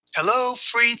Hello,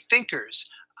 free thinkers.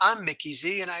 I'm Mickey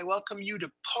Z, and I welcome you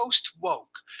to Post Woke,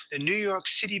 the New York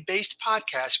City based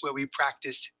podcast where we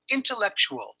practice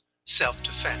intellectual self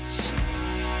defense.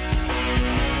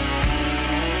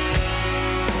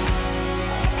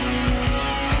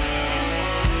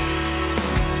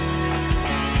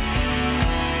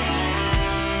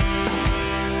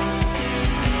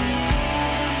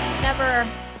 Whenever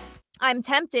I'm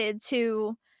tempted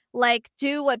to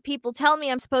do what people tell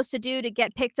me I'm supposed to do to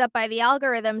get picked up by the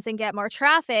algorithms and get more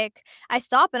traffic, I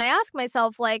stop and I ask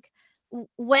myself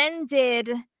when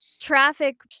did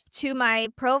traffic to my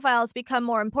profiles become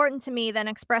more important to me than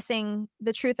expressing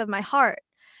the truth of my heart?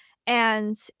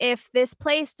 And if this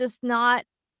place does not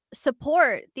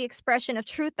support the expression of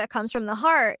truth that comes from the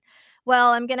heart,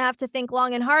 well, I'm going to have to think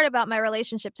long and hard about my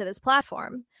relationship to this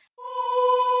platform.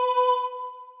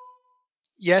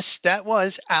 Yes, that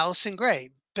was Alicen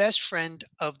Grey, best friend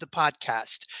of the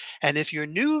podcast. And if you're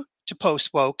new to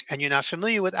Post Woke and you're not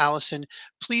familiar with Alicen,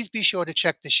 please be sure to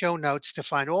check the show notes to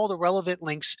find all the relevant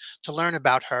links to learn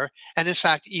about her. And in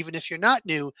fact, even if you're not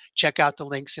new, check out the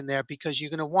links in there because you're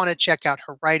going to want to check out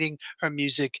her writing, her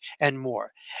music, and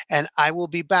more. And I will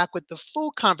be back with the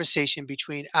full conversation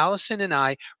between Alicen and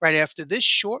I right after this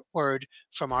short word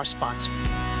from our sponsor.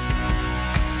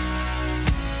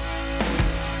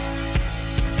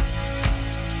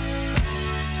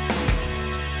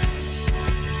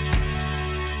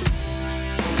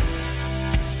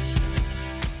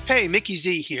 Hey, Mickey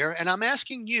Z here, and I'm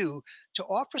asking you to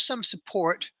offer some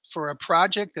support for a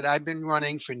project that I've been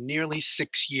running for nearly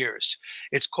 6 years.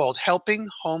 It's called Helping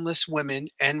Homeless Women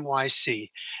NYC.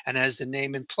 And as the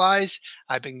name implies,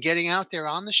 I've been getting out there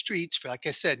on the streets for, like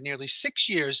I said, nearly 6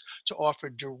 years to offer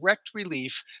direct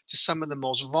relief to some of the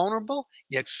most vulnerable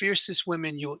yet fiercest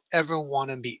women you'll ever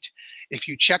want to meet. If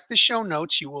you check the show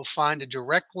notes, you will find a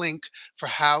direct link for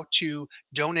how to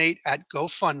donate at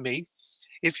GoFundMe.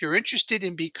 If you're interested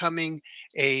in becoming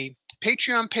a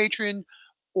Patreon patron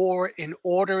or in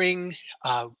ordering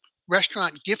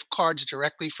restaurant gift cards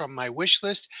directly from my wish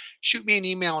list, shoot me an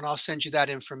email and I'll send you that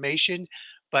information.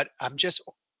 But I'm just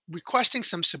requesting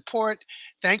some support,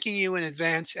 thanking you in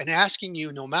advance, and asking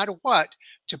you, no matter what,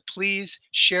 to please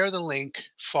share the link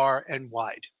far and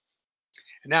wide.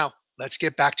 Now, let's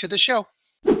get back to the show.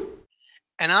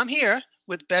 And I'm here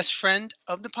with best friend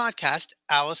of the podcast,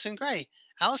 Alicen Grey.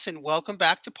 Alicen, welcome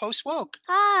back to Post Woke.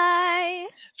 Hi.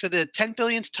 For the 10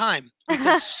 billionth time. We've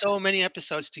done so many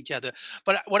episodes together.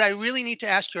 But what I really need to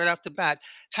ask you right off the bat,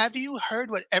 have you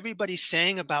heard what everybody's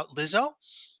saying about Lizzo?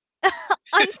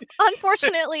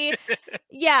 Unfortunately,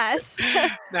 yes.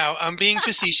 Now, I'm being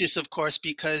facetious, of course,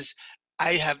 because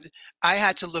I have I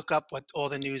had to look up what all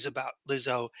the news about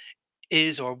Lizzo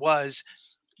is or was,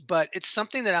 but it's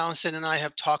something that Allison and I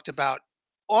have talked about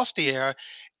off the air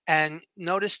and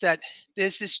noticed that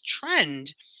there's this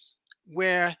trend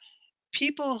where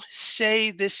people say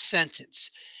this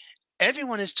sentence: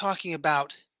 everyone is talking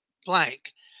about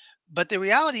blank, but the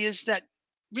reality is that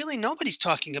really nobody's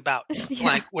talking about Yeah.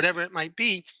 blank, whatever it might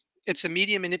be. It's a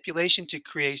media manipulation to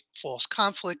create false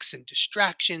conflicts and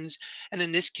distractions. And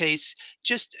in this case,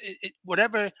 just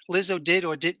whatever Lizzo did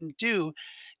or didn't do,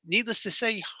 needless to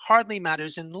say, hardly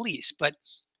matters in the least. But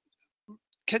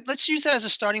let's use that as a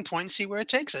starting point and see where it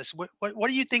takes us. What are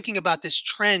you thinking about this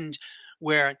trend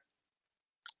where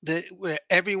where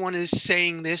everyone is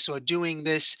saying this or doing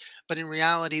this, but in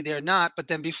reality they're not. But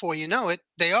then before you know it,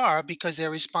 they are because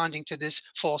they're responding to this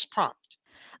false prompt.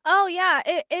 Oh, yeah,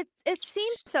 it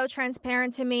seems so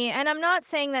transparent to me, and I'm not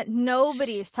saying that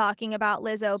nobody's talking about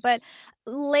Lizzo, but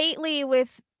lately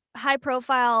with high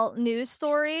profile news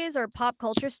stories or pop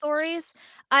culture stories,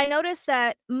 I notice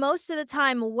that most of the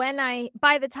time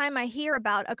by the time I hear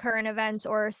about a current event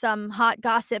or some hot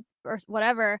gossip or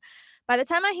whatever, by the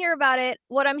time I hear about it,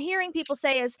 what I'm hearing people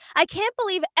say is, "I can't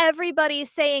believe everybody's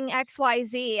saying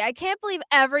XYZ. I can't believe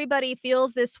everybody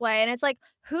feels this way." And it's like,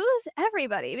 who's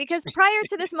everybody? Because prior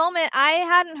to this moment, I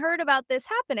hadn't heard about this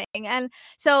happening. And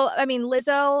so, I mean,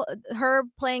 Lizzo, her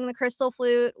playing the crystal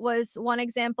flute was one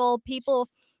example.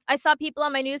 I saw people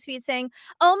on my newsfeed saying,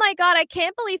 "Oh my God, I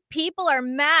can't believe people are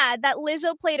mad that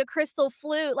Lizzo played a crystal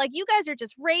flute. Like, you guys are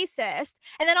just racist."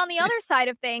 And then on the other side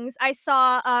of things, I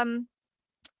saw,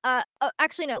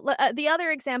 actually, no. The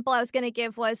other example I was going to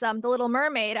give was The Little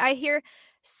Mermaid. I hear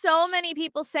so many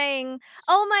people saying,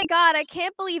 "Oh my God, I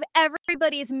can't believe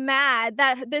everybody's mad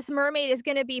that this mermaid is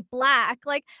going to be black."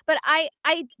 Like, but I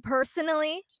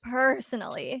personally,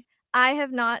 I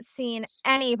have not seen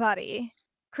anybody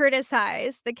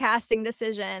criticize the casting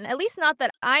decision. At least not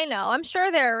that I know. I'm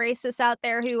sure there are racists out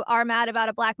there who are mad about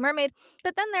a black mermaid,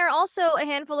 but then there are also a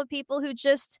handful of people who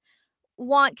just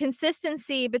want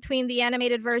consistency between the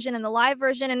animated version and the live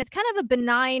version, and it's kind of a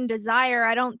benign desire.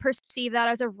 I don't perceive that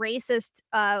as a racist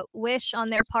wish on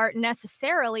their part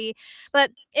necessarily, but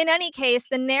in any case,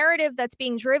 the narrative that's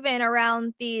being driven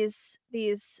around these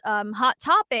hot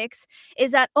topics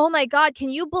is that, oh my god, can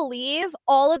you believe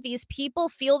all of these people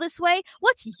feel this way?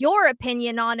 What's your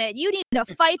opinion on it? You need to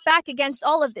fight back against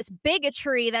all of this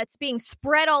bigotry that's being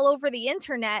spread all over the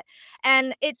internet.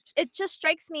 And it just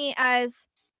strikes me as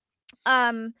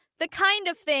the kind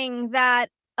of thing that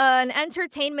an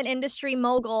entertainment industry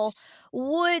mogul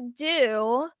would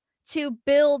do to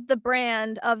build the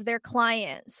brand of their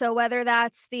client. So whether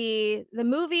that's the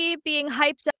movie being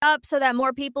hyped up so that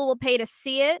more people will pay to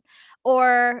see it,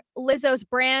 or Lizzo's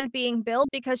brand being built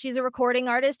because she's a recording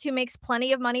artist who makes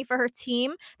plenty of money for her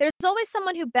team, there's always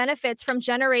someone who benefits from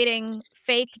generating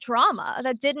fake drama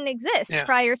that didn't exist Yeah.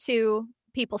 prior to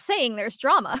people saying there's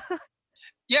drama.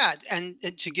 Yeah, and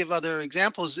to give other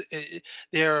examples,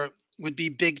 there would be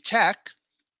big tech,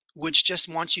 which just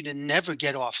wants you to never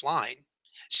get offline.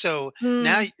 So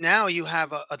Mm. now you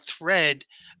have a thread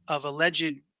of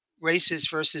alleged racist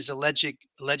versus alleged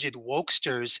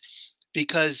wokesters,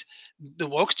 because the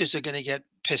wokesters are going to get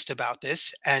pissed about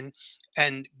this, and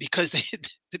because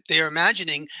they're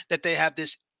imagining that they have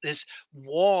this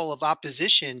wall of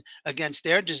opposition against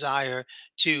their desire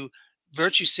to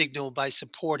virtue signal by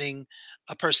supporting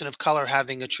a person of color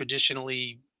having a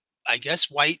traditionally, I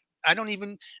guess, white. I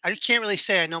can't really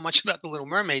say I know much about the Little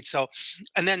Mermaid. So,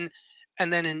 and then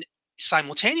in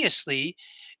simultaneously,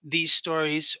 these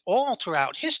stories all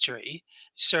throughout history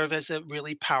serve as a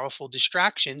really powerful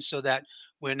distraction, so that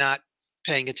we're not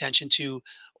paying attention to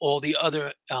all the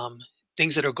other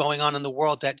things that are going on in the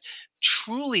world that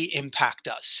truly impact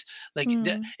us.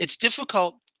 Mm. It's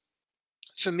difficult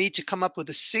for me to come up with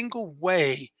a single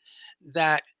way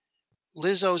that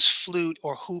Lizzo's flute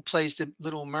or who plays the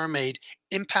Little Mermaid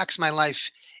impacts my life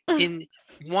in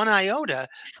one iota.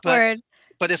 But Word.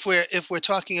 if we're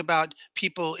talking about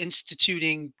people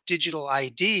instituting digital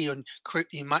ID and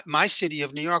in my city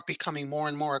of New York becoming more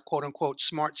and more a quote unquote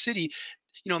smart city,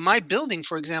 my building,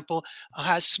 for example,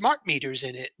 has smart meters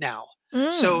in it now.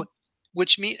 So Mm.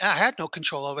 which means I had no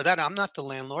control over that. I'm not the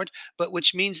landlord, but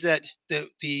which means that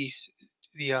the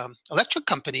electric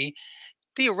company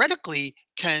theoretically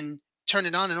can turn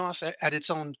it on and off at its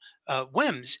own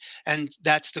whims, and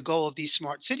that's the goal of these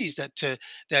smart cities.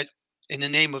 That in the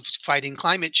name of fighting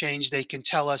climate change, they can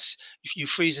tell us if you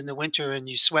freeze in the winter and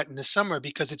you sweat in the summer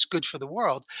because it's good for the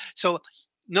world. So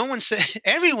no one said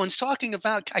everyone's talking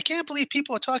about. I can't believe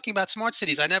people are talking about smart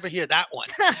cities. I never hear that one.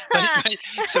 But right,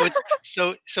 so it's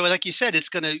so like you said, it's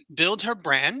going to build her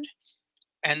brand,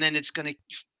 and then it's going to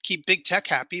keep big tech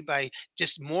happy by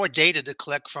just more data to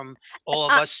collect from all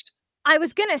of I us. I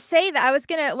was gonna say that. I was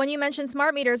gonna when you mentioned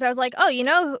smart meters, I was like, "Oh, you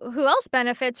know who else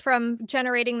benefits from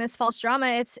generating this false drama?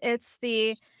 It's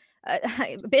the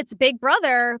it's Big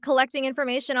Brother collecting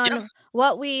information Yeah, on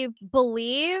what we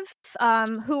believe,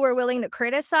 who we're willing to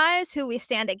criticize, who we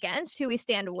stand against, who we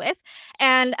stand with."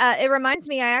 And it reminds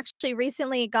me, I actually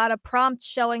recently got a prompt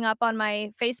showing up on my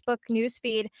Facebook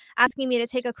newsfeed asking me to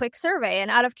take a quick survey,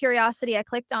 and out of curiosity, I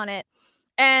clicked on it,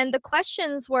 and the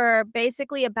questions were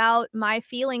basically about my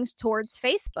feelings towards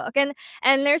Facebook.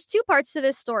 And there's two parts to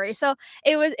this story. So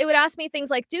it would ask me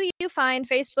things like, do you find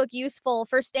Facebook useful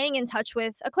for staying in touch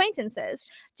with acquaintances?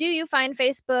 Do you find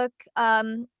Facebook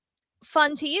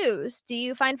fun to use? Do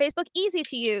you find Facebook easy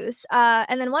to use?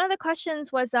 And then one of the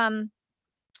questions was,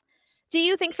 do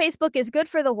you think Facebook is good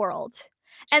for the world?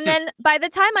 And then by the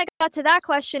time I got to that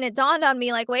question, it dawned on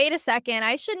me like, wait a second,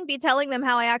 I shouldn't be telling them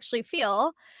how I actually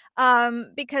feel,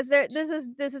 because this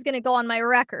is going to go on my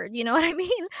record. You know what I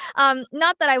mean?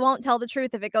 Not that I won't tell the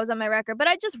truth if it goes on my record, but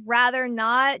I'd just rather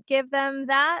not give them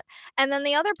that. And then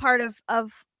the other part of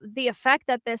the effect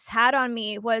that this had on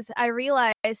me was I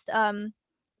realized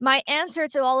my answer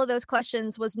to all of those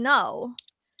questions was no,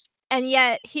 and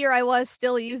yet here I was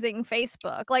still using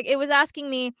Facebook. Like, it was asking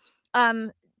me,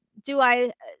 um, do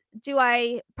I do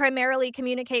I primarily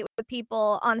communicate with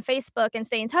people on Facebook and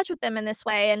stay in touch with them in this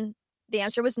way? And the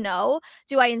answer was no.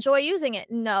 Do I enjoy using it?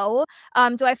 No.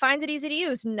 Do I find it easy to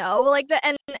use? No. Like the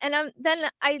and then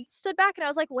I stood back and I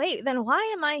was like, wait, then why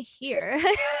am I here?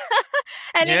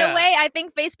 And in a yeah. way, I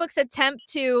think Facebook's attempt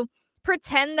to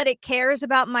pretend that it cares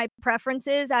about my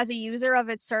preferences as a user of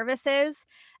its services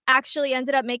actually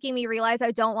ended up making me realize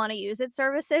I don't wanna use its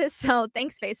services, so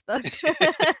thanks, Facebook.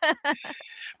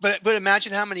 But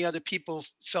imagine how many other people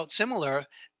felt similar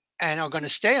and are going to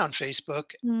stay on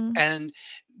Facebook, Mm. and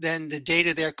then the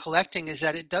data they're collecting is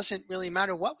that it doesn't really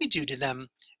matter what we do to them.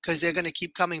 because they're going to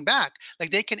keep coming back.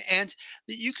 Like they can answer,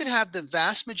 you can have the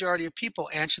vast majority of people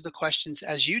answer the questions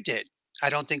as you did. I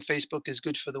don't think Facebook is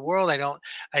good for the world. I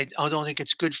don't think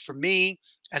it's good for me.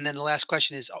 And then the last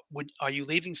question is, are you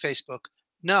leaving Facebook?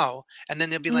 No. And then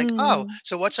they'll be like, oh, Mm.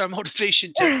 so what's our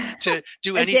motivation to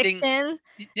do anything? Addiction?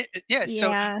 Yeah.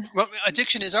 So Yeah. well,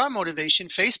 addiction is our motivation.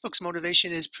 Facebook's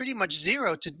motivation is pretty much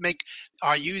zero to make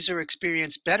our user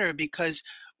experience better because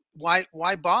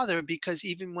why bother? Because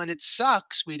even when it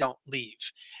sucks, we don't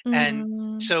leave. And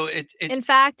Mm. so it In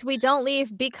fact, we don't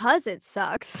leave because it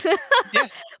sucks. yeah.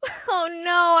 Oh,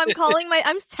 no, I'm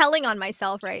telling on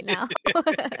myself right now.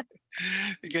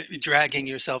 Dragging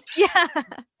yourself. Yeah.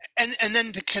 And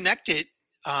then to connect it,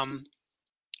 um,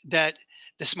 that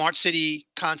the smart city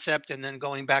concept, and then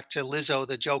going back to Lizzo,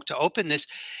 the joke to open this,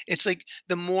 it's like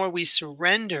the more we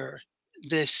surrender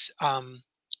this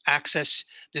access,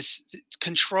 this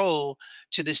control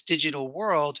to this digital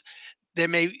world, there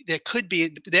could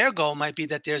be, their goal might be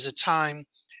that there's a time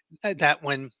that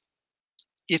when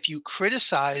if you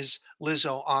criticize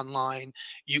Lizzo online,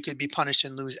 you could be punished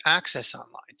and lose access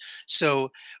online. So,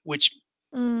 which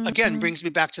again Mhm. brings me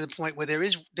back to the point where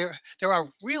there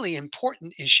are really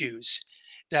important issues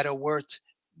that are worth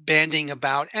banding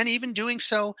about, and even doing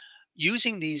so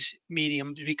using these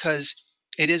mediums because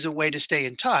it is a way to stay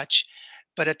in touch.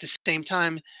 But at the same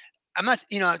time, I'm not,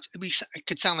 it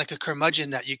could sound like a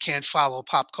curmudgeon that you can't follow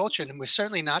pop culture, and we're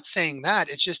certainly not saying that.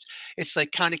 It's just, it's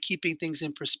like kind of keeping things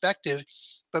in perspective.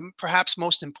 But perhaps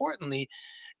most importantly,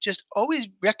 just always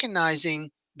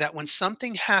recognizing that when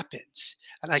something happens,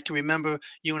 and I can remember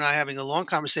you and I having a long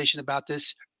conversation about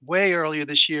this way earlier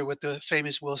this year with the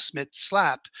famous Will Smith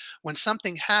slap. When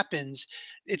something happens,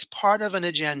 it's part of an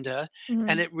agenda, and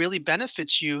Mhm. it really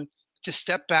benefits you to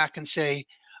step back and say,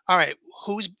 all right,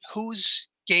 who's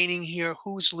gaining here,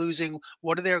 who's losing,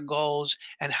 what are their goals,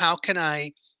 and how can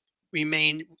I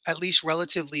remain at least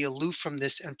relatively aloof from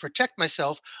this and protect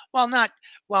myself while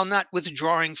not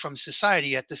withdrawing from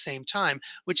society at the same time,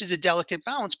 which is a delicate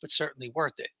balance but certainly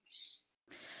worth it.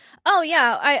 Oh,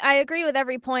 yeah, I agree with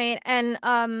every point, and,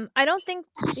 I don't think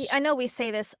I know we say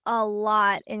this a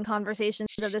lot in conversations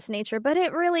of this nature, but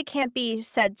it really can't be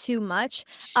said too much.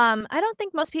 I don't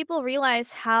think most people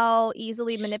realize how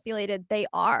easily manipulated they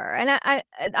are, and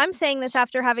I'm saying this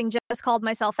after having just called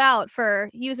myself out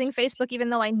for using Facebook even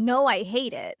though I know I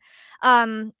hate it.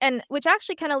 And which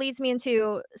actually kinda leads me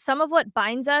into some of what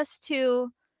binds us to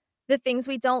the things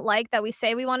we don't like that we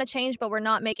say we wanna change, but we're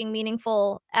not making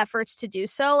meaningful efforts to do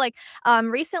so. Like,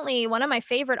 recently, one of my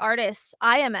favorite artists,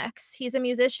 IMX, he's a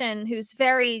musician who's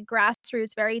very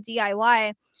grassroots, very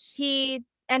DIY. He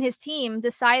and his team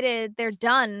decided they're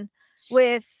done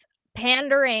with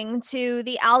pandering to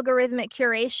the algorithmic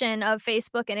curation of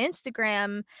Facebook and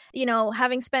Instagram,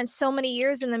 having spent so many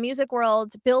years in the music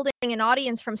world building an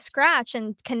audience from scratch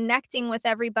and connecting with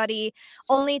everybody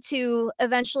only to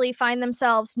eventually find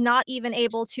themselves not even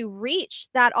able to reach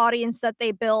that audience that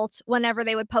they built whenever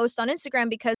they would post on Instagram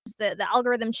because the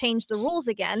algorithm changed the rules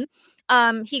again.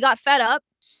 He got fed up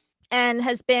and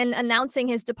has been announcing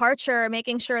his departure,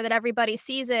 making sure that everybody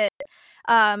sees it.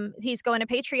 He's going to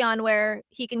Patreon where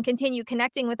he can continue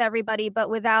connecting with everybody, but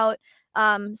without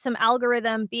some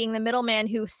algorithm being the middleman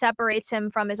who separates him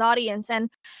from his audience. And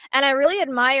I really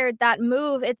admired that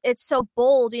move. It's so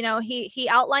bold. He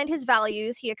outlined his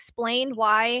values. He explained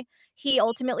why he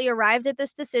ultimately arrived at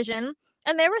this decision.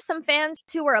 And there were some fans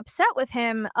who were upset with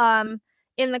him.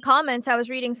 In the comments, I was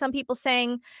reading some people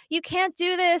saying, "You can't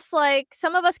do this. Like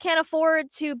some of us can't afford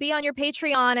to be on your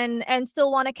Patreon and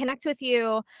still want to connect with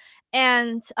you."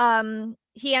 And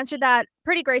he answered that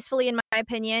pretty gracefully, in my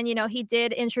opinion. He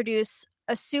did introduce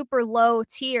a super low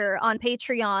tier on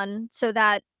Patreon so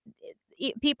that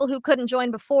people who couldn't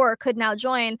join before could now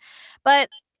join. But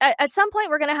at some point,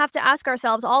 we're going to have to ask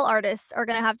ourselves, all artists are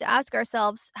going to have to ask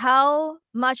ourselves, how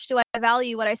much do I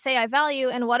value what I say I value,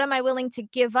 and what am I willing to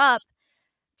give up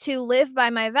to live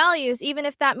by my values, even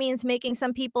if that means making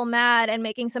some people mad and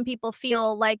making some people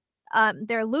feel like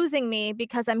they're losing me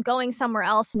because I'm going somewhere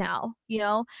else now.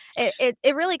 It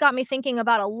really got me thinking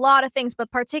about a lot of things, but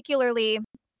particularly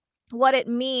what it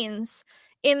means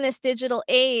in this digital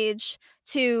age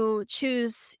to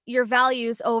choose your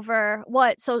values over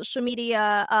what social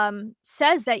media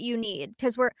says that you need,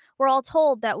 because we're all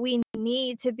told that we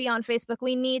need to be on Facebook,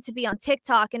 we need to be on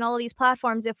TikTok and all of these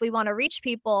platforms if we want to reach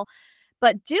people,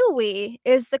 but do we,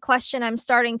 is the question I'm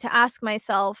starting to ask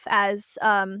myself as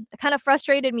a kind of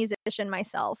frustrated musician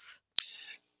myself.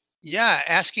 Yeah,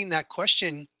 asking that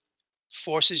question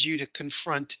forces you to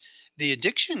confront the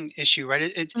addiction issue,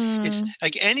 right? It's Mm,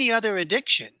 like any other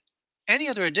addiction. any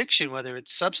other addiction, whether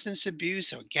it's substance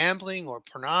abuse or gambling or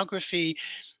pornography,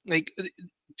 like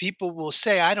people will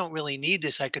say, I don't really need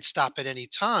this. I could stop at any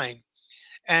time.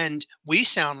 And we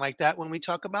sound like that when we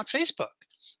talk about Facebook,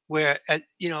 where,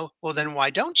 well, then why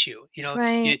don't you?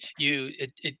 Right.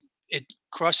 It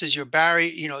crosses your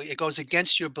barrier, it goes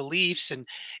against your beliefs, and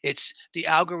it's the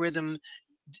algorithm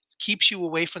keeps you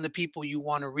away from the people you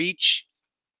want to reach,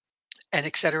 and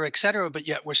et cetera, but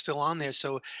yet we're still on there.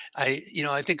 So I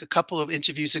think a couple of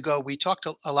interviews ago, we talked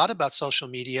a lot about social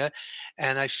media,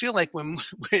 and I feel like we're,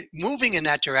 we're moving in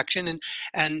that direction.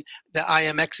 And the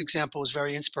IMX example was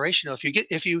very inspirational.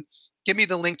 If you give me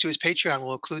the link to his Patreon,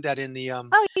 we'll include that in the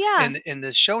Oh, yeah. in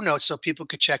the show notes so people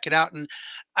could check it out. And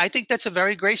I think that's a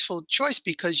very graceful choice,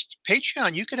 because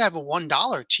Patreon, you could have a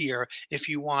 $1 tier if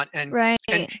you want, and Right.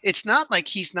 it's not like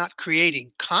he's not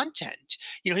creating content.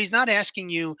 He's not asking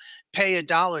you pay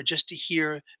 $1 just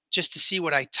to see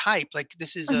what I type. Like,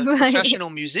 this is a Right. professional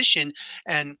musician,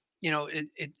 and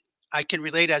I can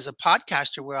relate as a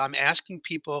podcaster where I'm asking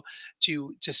people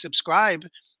to subscribe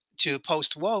to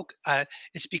Post Woke.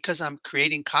 It's because I'm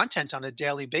creating content on a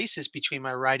daily basis between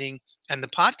my writing and the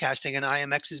podcasting, and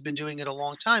IMX has been doing it a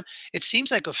long time. It seems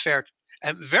like a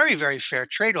very, very fair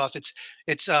trade-off. It's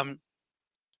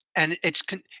and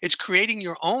it's creating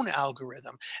your own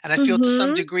algorithm, and I feel to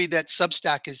some Mhm. degree that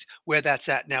Substack is where that's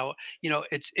at now.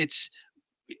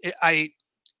 I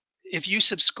If you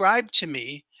subscribe to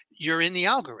me, you're in the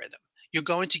algorithm. You're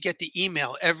going to get the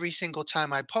email every single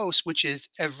time I post, which is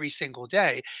every single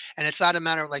day. And it's not a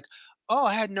matter of like, oh,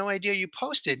 I had no idea you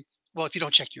posted. Well, if you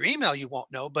don't check your email, you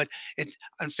won't know. But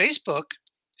on Facebook,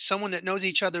 someone that knows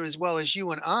each other as well as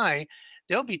you and I,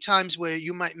 there'll be times where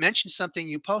you might mention something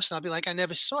you post, and I'll be like, I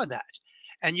never saw that.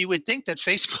 And you would think that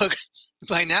Facebook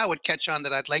by now would catch on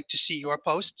that I'd like to see your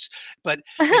posts, but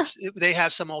they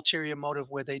have some ulterior motive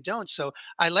where they don't. So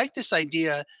I like this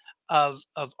idea of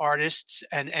artists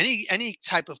and any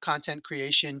type of content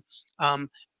creation, um,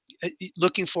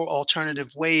 looking for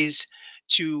alternative ways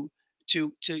to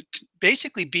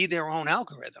basically be their own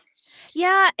algorithm.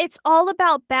 Yeah, it's all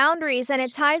about boundaries, and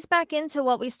it ties back into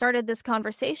what we started this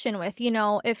conversation with.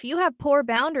 If you have poor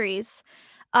boundaries,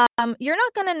 you're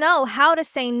not gonna know how to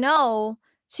say no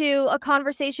to a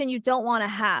conversation you don't wanna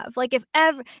have. Like, if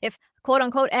quote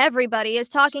unquote everybody is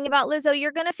talking about Lizzo,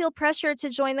 you're gonna feel pressure to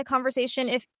join the conversation,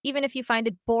 if even if you find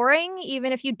it boring,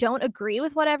 even if you don't agree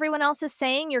with what everyone else is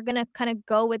saying, you're gonna kinda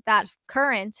go with that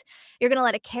current. You're gonna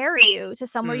let it carry you to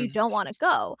somewhere you Mm, don't wanna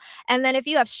go. And then if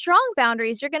you have strong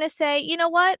boundaries, you're gonna say, "You know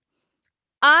what?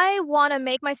 I wanna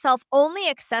make myself only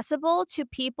accessible to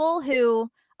people who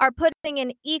are putting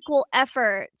in equal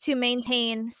effort to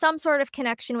maintain some sort of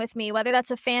connection with me," whether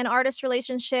that's a fan-artist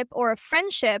relationship or a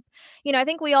friendship. I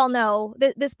think we all know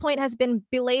that this point has been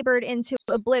belabored into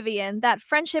oblivion, that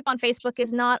friendship on Facebook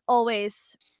is not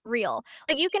always real.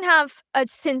 Like, you can have a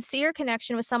sincere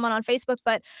connection with someone on Facebook,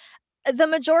 but the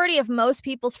majority of most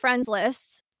people's friends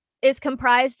lists is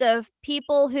comprised of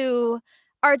people who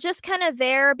are just kind of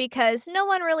there because no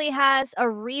one really has a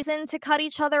reason to cut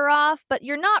each other off, but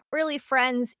you're not really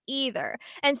friends either.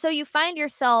 And so you find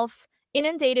yourself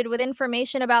inundated with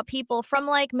information about people from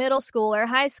like middle school or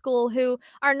high school who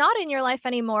are not in your life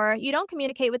anymore. You don't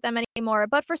communicate with them anymore,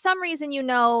 but for some reason you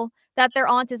know that their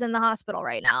aunt is in the hospital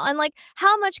right now. And like,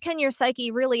 how much can your psyche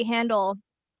really handle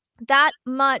that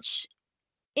much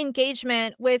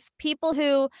engagement with people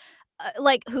who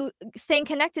who staying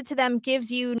connected to them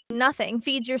gives you nothing,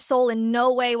 feeds your soul in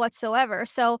no way whatsoever.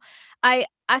 So I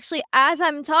actually, as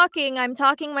I'm talking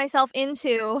myself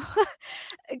into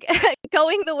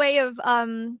going the way of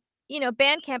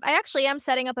Bandcamp. I actually am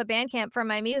setting up a Bandcamp for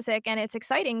my music, and it's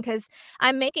exciting because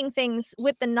I'm making things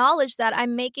with the knowledge that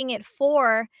I'm making it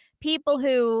for people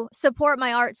who support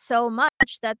my art so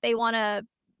much that they want to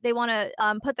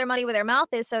put their money where their mouth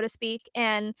is, so to speak,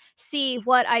 and see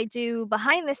what I do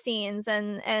behind the scenes,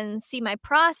 and see my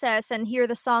process and hear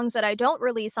the songs that I don't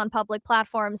release on public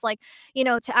platforms, like,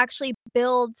 to actually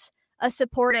build a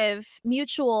supportive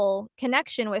mutual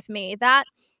connection with me. That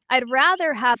I'd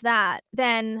rather have that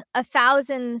than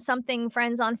 1,000 something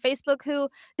friends on Facebook who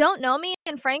don't know me,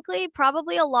 and frankly,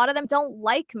 probably a lot of them don't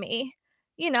like me.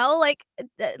 Like,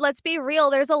 let's be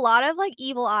real, there's a lot of, like,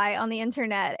 evil eye on the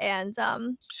internet, and,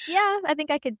 yeah, I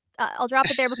think I'll drop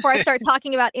it there before I start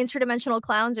talking about interdimensional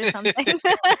clowns or something.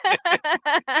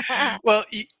 well,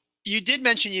 you did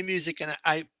mention your music, and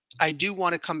I do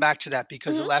want to come back to that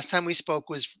because the Mhm. last time we spoke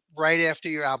was right after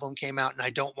your album came out, and I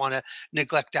don't want to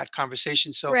neglect that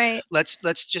conversation. So Right.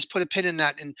 let's just put a pin in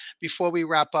that. And before we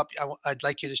wrap up, I'd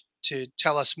like you to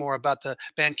tell us more about the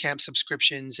Bandcamp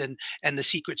subscriptions and the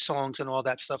secret songs and all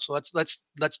that stuff. So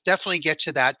let's definitely get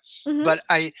to that. Mhm. But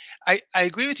I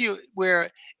agree with you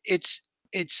where it's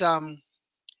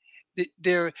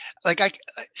they're like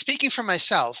speaking for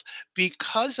myself,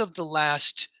 because of the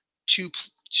last two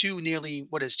nearly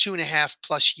what is 2.5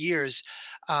 plus years.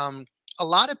 um, a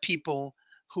lot of people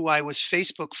who I was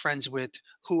Facebook friends with,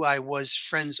 who I was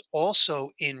friends also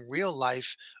in real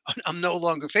life, I'm no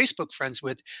longer Facebook friends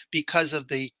with because of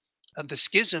the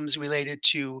schisms related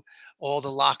to all the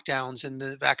lockdowns and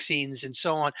the vaccines and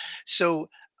so on. So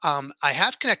I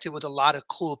have connected with a lot of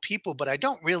cool people, but I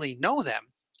don't really know them.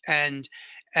 And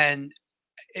and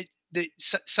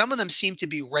some of them seem to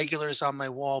be regulars on my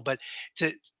wall, but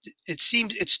to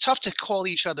it's tough to call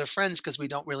each other friends because we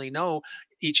don't really know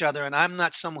each other, and I'm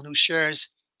not someone who shares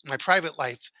my private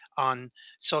life on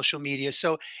social media.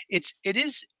 So it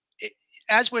is it,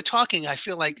 as we're talking, I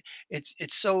feel like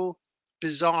it's so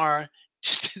bizarre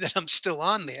that I'm still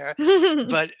on there,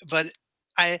 but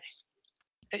I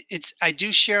it's I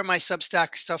do share my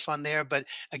Substack stuff on there, but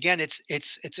again, it's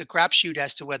a crapshoot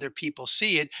as to whether people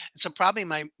see it. And so probably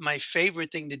my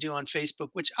favorite thing to do on Facebook,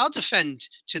 which I'll defend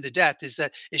to the death, is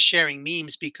sharing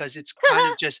memes because it's kind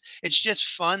of just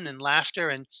fun and laughter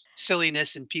and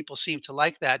silliness, and people seem to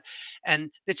like that, and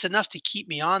it's enough to keep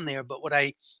me on there. But what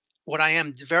I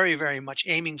am very much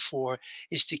aiming for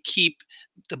is to keep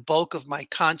the bulk of my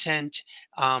content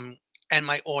and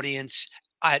my audience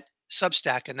at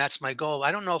Substack, and that's my goal.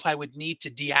 I don't know if I would need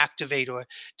to deactivate or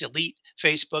delete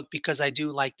Facebook because I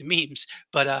do like the memes,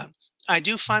 but I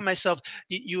do find myself.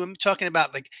 You were talking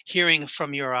about like hearing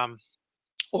from your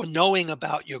or knowing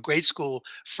about your grade school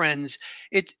friends.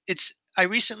 It's I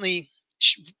recently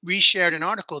reshared an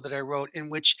article that I wrote in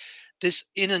which this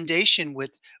inundation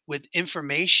with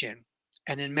information,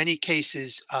 and in many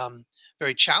cases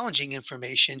very challenging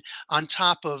information, on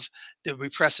top of the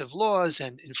repressive laws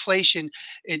and inflation,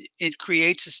 it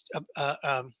creates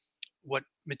what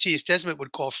Matthias Desmond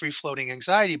would call free floating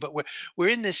anxiety. But we're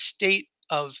in this state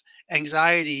of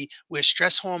anxiety where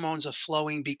stress hormones are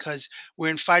flowing because we're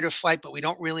in fight or flight, but we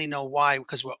don't really know why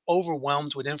because we're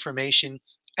overwhelmed with information.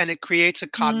 And it creates a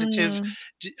cognitive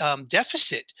Mm.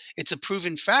 deficit. It's a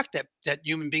proven fact that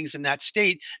human beings in that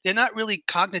state, they're not really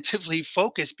cognitively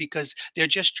focused because they're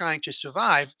just trying to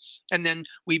survive. And then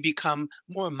we become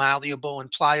more malleable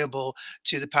and pliable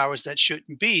to the powers that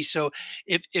shouldn't be. So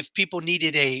if people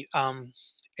needed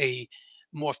a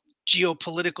more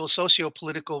geopolitical,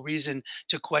 socio-political reason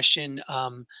to question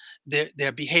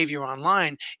their behavior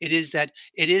online, it is that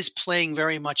it is playing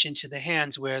very much into the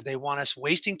hands where they want us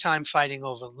wasting time fighting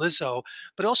over Lizzo,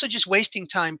 but also just wasting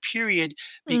time, period,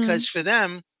 Mm. because for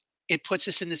them, it puts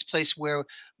us in this place where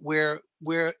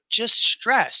we're just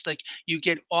stressed. Like you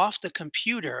get off the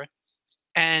computer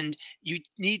and you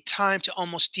need time to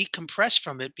almost decompress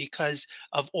from it because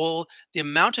of all the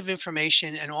amount of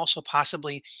information and also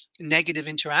possibly negative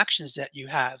interactions that you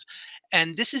have.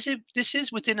 And this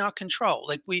is within our control.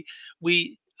 Like we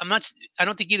I'm not I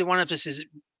don't think either one of us is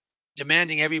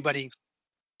demanding everybody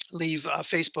leave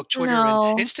Facebook, Twitter, and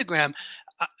No. Instagram,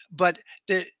 but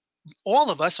the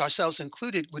all of us, ourselves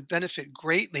included, would benefit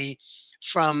greatly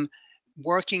from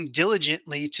working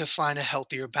diligently to find a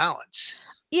healthier balance.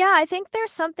 Yeah, I think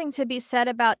there's something to be said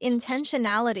about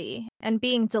intentionality and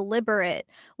being deliberate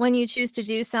when you choose to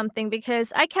do something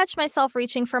because I catch myself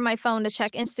reaching for my phone to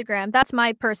check Instagram. That's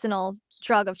my personal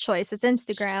drug of choice. It's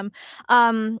Instagram.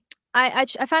 Um, I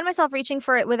find myself reaching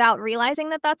for it without realizing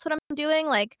that that's what I'm doing.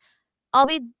 Like I'll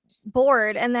be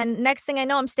bored, and then next thing I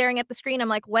know, I'm staring at the screen. I'm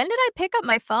like, when did I pick up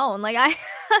my phone? Like I,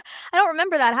 I don't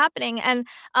remember that happening. And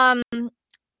um,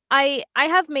 I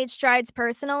have made strides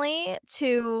personally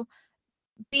to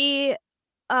be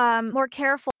more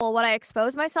careful what I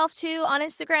expose myself to on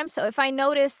Instagram. So if I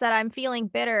notice that I'm feeling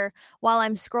bitter while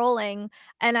I'm scrolling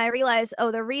and I realize,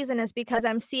 oh, the reason is because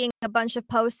I'm seeing a bunch of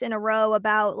posts in a row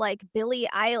about like Billie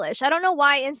Eilish. I don't know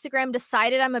why Instagram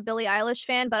decided I'm a Billie Eilish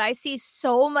fan, but I see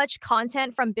so much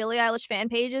content from Billie Eilish fan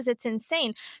pages. It's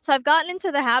insane. So I've gotten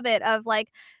into the habit of like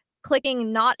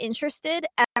clicking not interested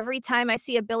every time I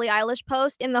see a Billie Eilish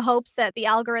post in the hopes that the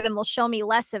algorithm will show me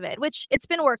less of it, which it's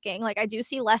been working. Like I do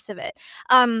see less of it.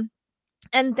 Um,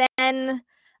 and then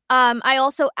I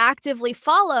also actively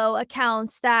follow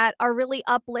accounts that are really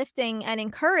uplifting and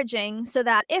encouraging so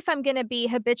that if I'm going to be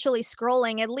habitually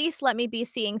scrolling, at least let me be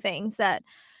seeing things that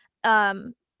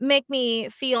make me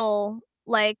feel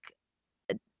like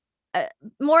uh,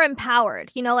 more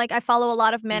empowered. Like I follow a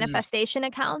lot of Mm. manifestation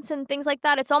accounts and things like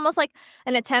that. It's almost like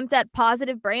an attempt at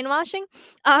positive brainwashing.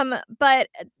 But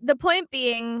the point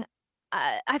being,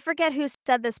 I forget who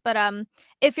said this, but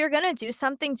if you're gonna do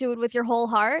something, do it with your whole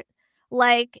heart.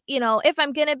 Like, if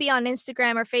I'm gonna be on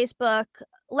Instagram or Facebook,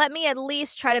 let me at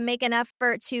least try to make an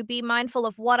effort to be mindful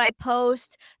of what I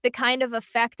post, the kind of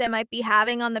effect I might be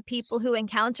having on the people who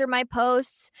encounter my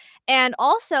posts, and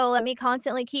also let me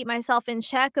constantly keep myself in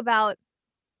check about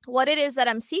what it is that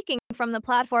I'm seeking from the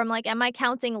platform. Like, am I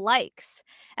counting likes?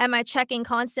 Am I checking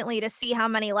constantly to see how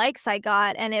many likes I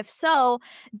got? And if so,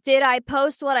 did I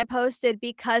post what I posted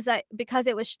because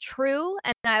it was true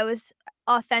and I was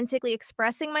authentically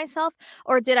expressing myself,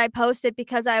 or did I post it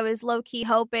because I was low key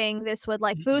hoping this would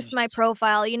like Mhm. boost my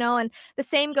profile, And the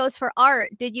same goes for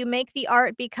art. Did you make the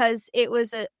art because it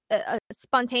was a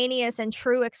spontaneous and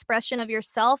true expression of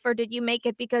yourself, or did you make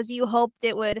it because you hoped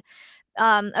it would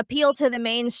appeal to the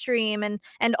mainstream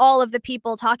and all of the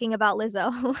people talking about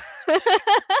Lizzo?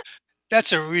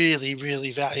 That's a really,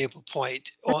 really valuable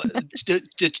point.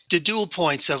 The dual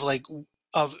points of like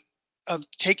of of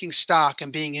taking stock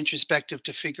and being introspective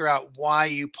to figure out why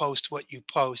you post what you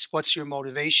post, what's your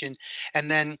motivation, and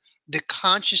then the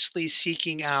consciously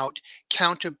seeking out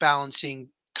counterbalancing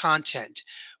content,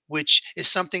 which is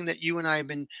something that you and I have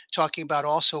been talking about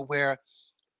also, where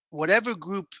whatever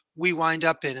group we wind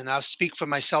up in, and I'll speak for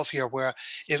myself here, where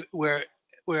if where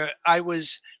I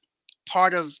was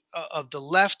part of the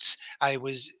left. I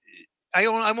was I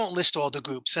won't list all the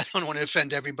groups. I don't want to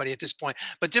offend everybody at this point,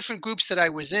 but different groups that I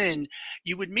was in,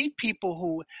 you would meet people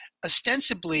who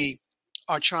ostensibly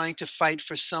are trying to fight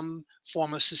for some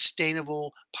form of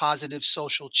sustainable, positive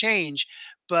social change,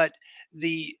 but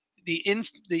the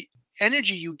the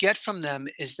energy you get from them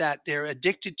is that they're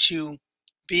addicted to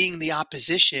being the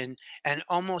opposition and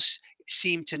almost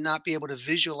seem to not be able to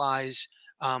visualize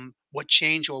what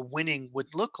change or winning would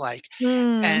look like.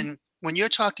 Mm. And when you're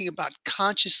talking about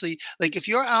consciously, like if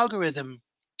your algorithm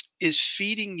is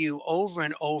feeding you over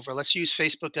and over, let's use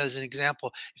Facebook as an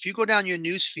example. If you go down your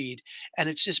news feed and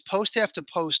it's just post after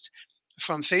post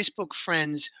from Facebook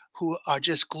friends who are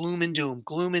just gloom and doom,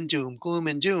 gloom and doom, gloom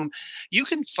and doom, you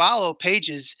can follow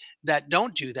pages that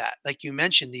don't do that. Like you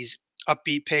mentioned, these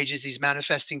upbeat pages, these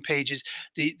manifesting pages,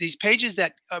 these pages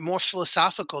that are more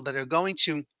philosophical, that are going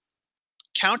to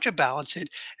counterbalance it,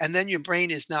 and then your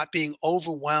brain is not being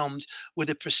overwhelmed with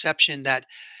a perception that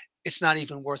it's not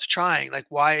even worth trying. Like,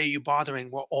 why are you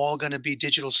bothering? We're all going to be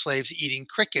digital slaves eating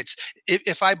crickets.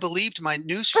 If I believed my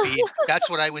news feed, that's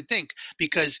what I would think,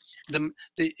 because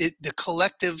the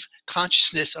collective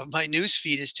consciousness of my news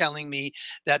feed is telling me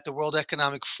that the World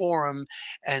Economic Forum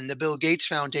and the Bill Gates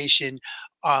Foundation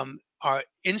are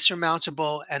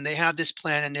insurmountable, and they have this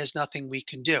plan, and there's nothing we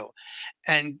can do.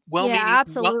 And Yeah, well-meaning,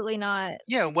 absolutely not.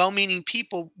 yeah, well-meaning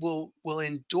people will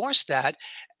endorse that,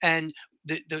 and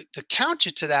the counter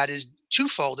to that is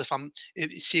twofold.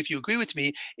 See if you agree with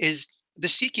me, is the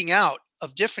seeking out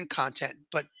of different content,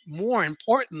 but more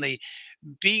importantly,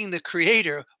 being the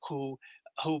creator who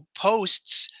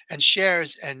posts and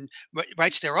shares and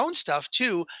writes their own stuff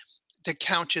too, to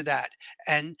counter that,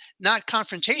 and not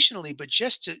confrontationally, but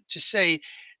just to say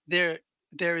there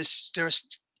there's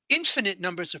infinite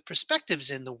numbers of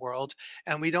perspectives in the world,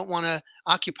 and we don't want to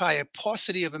occupy a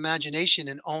paucity of imagination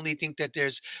and only think that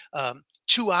there's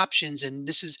two options, and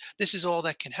this is all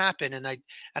that can happen. And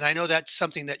I know that's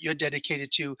something that you're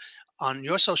dedicated to on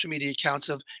your social media accounts,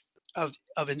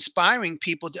 of inspiring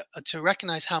people to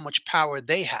recognize how much power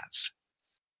they have.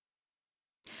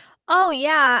 Oh,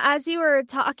 yeah, as you were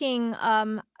talking,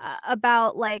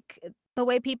 about, like, the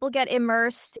way people get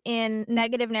immersed in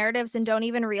negative narratives and don't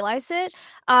even realize it,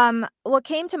 what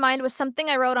came to mind was something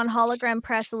I wrote on Hologram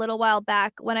Press a little while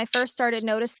back when I first started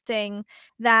noticing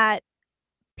that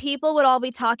people would all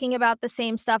be talking about the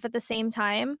same stuff at the same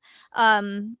time.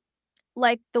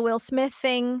 Like the Will Smith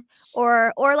thing,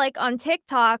 or like on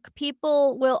TikTok,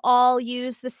 people will all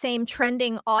use the same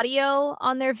trending audio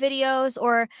on their videos,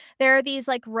 or there are these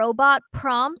like robot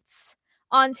prompts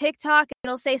on TikTok.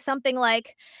 It'll say something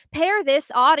like, "Pair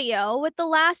this audio with the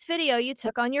last video you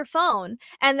took on your phone."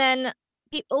 And then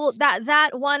people that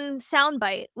one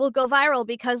soundbite will go viral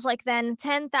because like then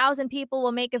 10,000 people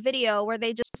will make a video where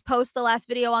they just post the last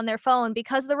video on their phone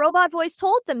because the robot voice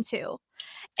told them to.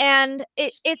 And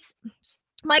it's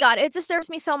my god, it disturbs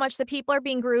me so much that people are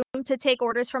being groomed to take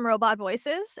orders from robot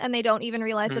voices, and they don't even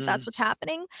realize that Mm, that's what's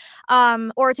happening,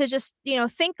 or to just,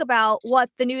 think about what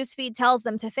the news feed tells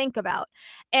them to think about.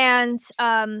 And,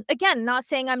 again, not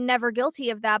saying I'm never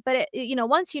guilty of that, but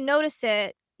once you notice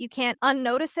it, You can't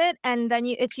unnotice it, and then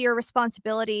it's your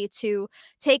responsibility to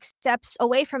take steps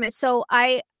away from it. So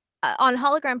I on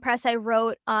Hologram Press, I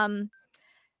wrote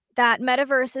that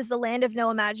metaverse is the land of no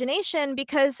imagination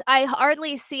because I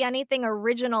hardly see anything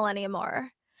original anymore.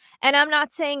 And I'm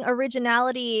not saying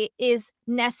originality is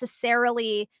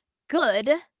necessarily good,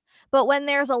 but when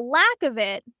there's a lack of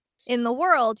it in the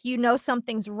world, you know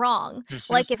something's wrong. Mhm.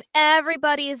 Like if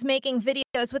everybody is making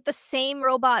videos with the same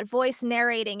robot voice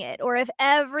narrating it, or if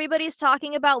everybody's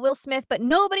talking about Will Smith, but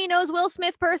nobody knows Will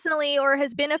Smith personally or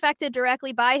has been affected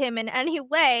directly by him in any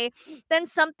way, then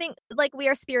something like we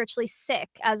are spiritually sick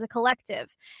as a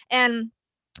collective. And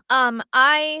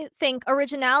I think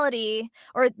originality,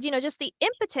 or just the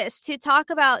impetus to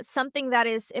talk about something that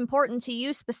is important to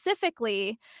you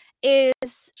specifically,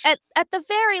 is at the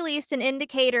very least an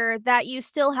indicator that you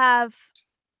still have,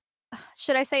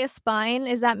 should I say a spine?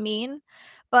 Is that mean?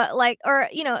 But like, or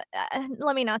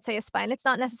let me not say a spine. It's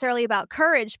not necessarily about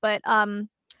courage, but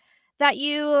that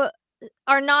you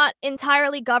are not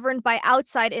entirely governed by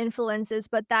outside influences,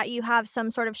 but that you have some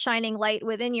sort of shining light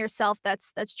within yourself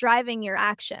that's driving your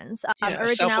actions. Yeah,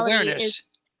 Originality is, self-awareness.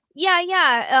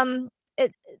 yeah.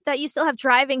 It, that you still have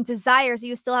driving desires,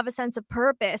 you still have a sense of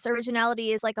purpose.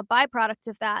 Originality is like a byproduct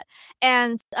of that.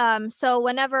 And so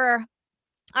whenever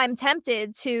I'm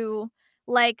tempted to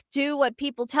like do what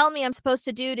people tell me I'm supposed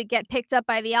to do to get picked up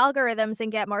by the algorithms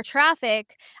and get more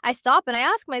traffic, I stop and I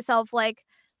ask myself, like,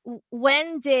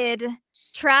 when did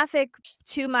traffic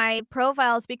to my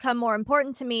profiles become more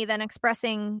important to me than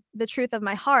expressing the truth of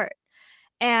my heart?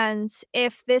 And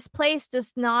if this place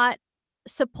does not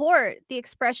support the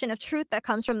expression of truth that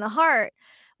comes from the heart,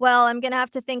 well, I'm going to have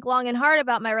to think long and hard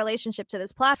about my relationship to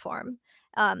this platform.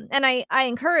 And I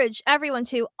encourage everyone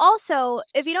to also,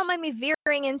 if you don't mind me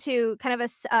veering into kind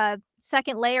of a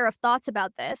second layer of thoughts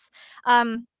about this,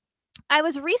 I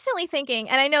was recently thinking,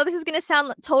 and I know this is going to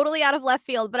sound totally out of left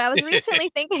field, but I was recently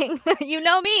thinking, you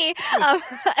know me,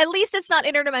 at least it's not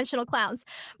interdimensional clowns,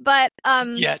 but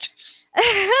Yet.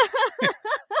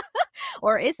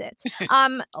 or is it?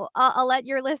 I'll let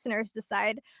your listeners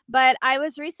decide. But I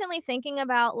was recently thinking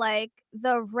about like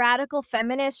the radical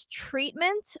feminist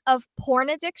treatment of porn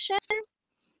addiction,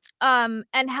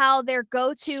 and how their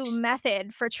go-to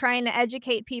method for trying to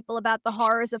educate people about the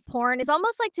horrors of porn is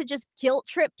almost like to just guilt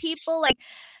trip people. Like,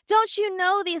 don't you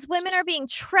know these women are being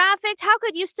trafficked? How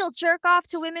could you still jerk off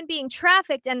to women being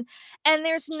trafficked? And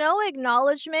there's no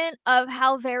acknowledgement of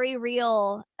how very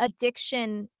real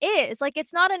addiction is. Like,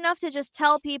 it's not enough to just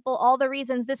tell people all the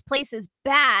reasons this place is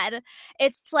bad.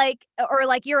 It's like, or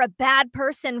like you're a bad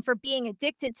person for being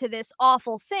addicted to this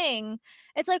awful thing.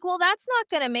 It's like, well, that's not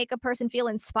going to make a person feel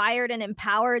inspired and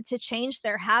empowered to change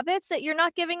their habits, that you're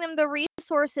not giving them the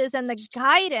resources and the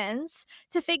guidance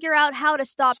to figure out how to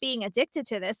stop being addicted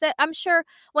to this. That I'm sure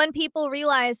when people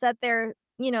realize that they're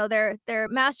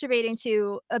masturbating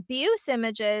to abuse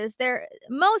images,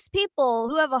 most people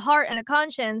who have a heart and a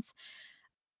conscience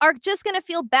are just going to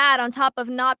feel bad on top of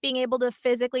not being able to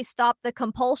physically stop the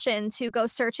compulsion to go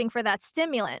searching for that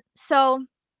stimulant. So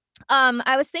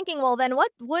I was thinking, well, then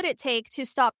what would it take to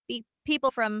stop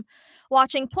people from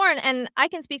watching porn? And I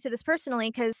can speak to this personally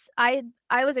because I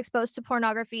was exposed to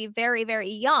pornography very,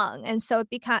 very young, and so it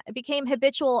became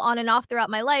habitual on and off throughout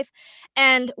my life.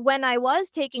 And when I was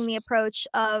taking the approach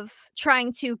of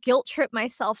trying to guilt trip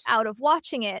myself out of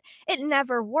watching it, it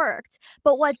never worked.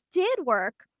 But what did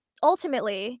work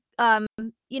ultimately,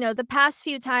 the past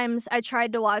few times I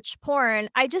tried to watch porn,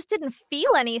 I just didn't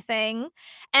feel anything.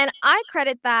 And I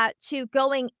credit that to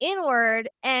going inward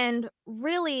and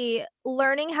really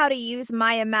learning how to use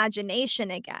my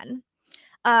imagination again.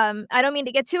 I don't mean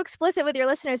to get too explicit with your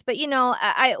listeners, but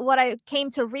what I came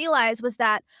to realize was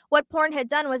that what porn had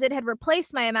done was it had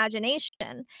replaced my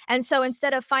imagination. And so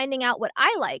instead of finding out what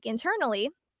I like internally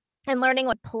and learning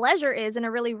what pleasure is in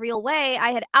a really real way,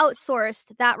 I had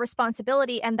outsourced that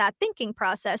responsibility and that thinking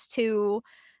process to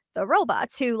the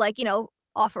robots who, like,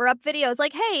 offer up videos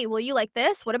like, hey, will you like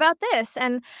this? What about this?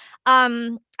 And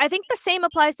I think the same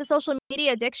applies to social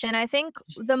media addiction. I think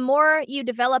the more you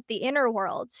develop the inner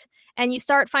world and you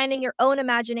start finding your own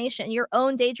imagination, your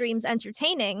own daydreams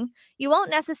entertaining, you won't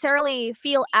necessarily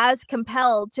feel as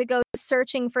compelled to go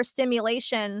searching for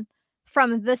stimulation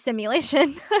from the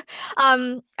simulation.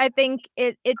 I think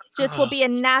it just will Oh, be a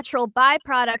natural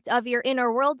byproduct of your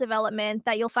inner world development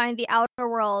that you'll find the outer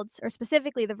world, or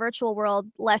specifically the virtual world,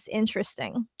 less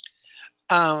interesting.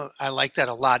 I like that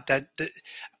a lot.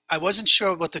 I wasn't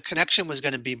sure what the connection was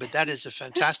going to be, but that is a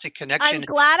fantastic I'm connection.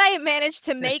 glad I managed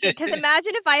to make it, because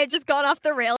imagine if I had just gone off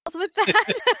the rails with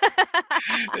that.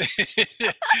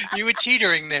 You were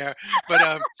teetering there,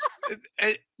 but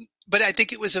but I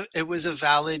think it was a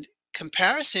valid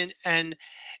comparison. And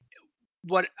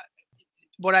what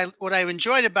what I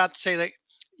enjoyed about, say, like,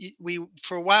 we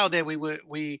for a while there,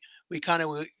 we kind of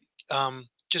were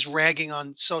just ragging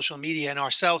on social media and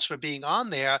ourselves for being on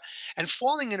there, and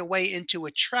falling in a way into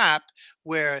a trap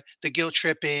where the guilt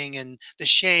tripping and the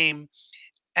shame.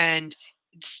 And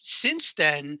since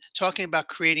then, talking about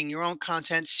creating your own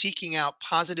content, seeking out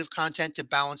positive content to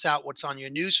balance out what's on your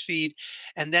news feed,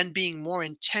 and then being more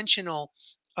intentional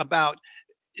about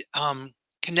um,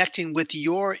 connecting with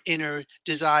your inner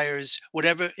desires,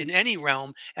 whatever, in any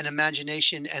realm and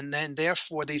imagination, and then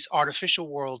therefore these artificial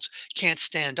worlds can't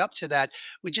stand up to that.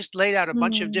 We just laid out a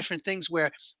bunch of Mm, different things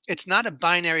where it's not a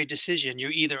binary decision.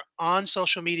 You're either on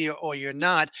social media or you're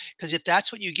not, because if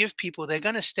that's what you give people, they're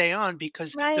going to stay on,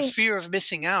 because the right. fear of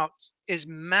missing out is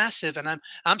massive. And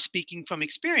I'm speaking from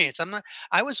experience. I'm not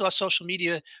I was off social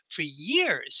media for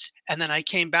years, and then I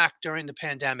came back during the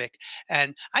pandemic,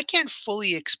 and I can't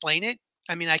fully explain it.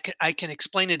 I mean, I can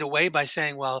explain it away by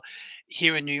saying, well,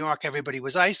 here in New York, everybody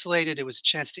was isolated. It was a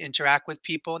chance to interact with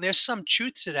people, and there's some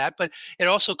truth to that. But it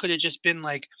also could have just been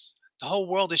like, the whole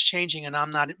world is changing, and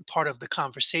I'm not part of the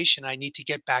conversation. I need to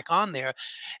get back on there.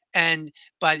 And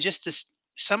by just this,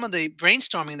 some of the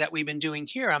brainstorming that we've been doing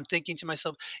here, I'm thinking to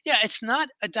myself, yeah, it's not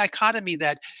a dichotomy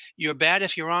that you're bad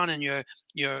if you're on and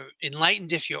you're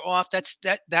enlightened if you're off. That's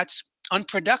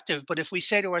unproductive. But if we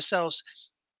say to ourselves,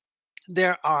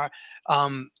 there are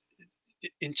um,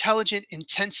 intelligent,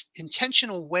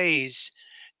 intentional ways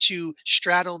to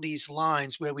straddle these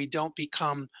lines where we don't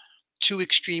become too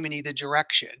extreme in either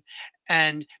direction.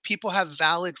 And people have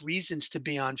valid reasons to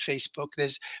be on Facebook.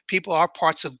 There's people are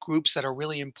parts of groups that are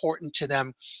really important to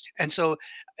them. And so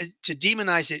to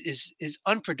demonize it is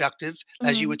unproductive,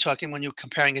 as you were Mhm. talking when you're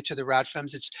comparing it to the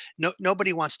Radfems. It's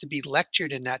nobody wants to be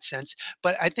lectured in that sense.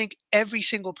 But I think every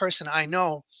single person I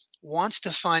know wants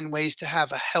to find ways to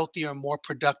have a healthier, more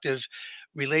productive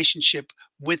relationship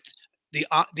with the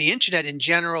internet in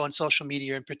general and social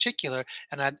media in particular.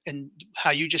 And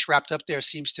how you just wrapped up there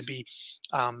seems to be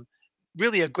um,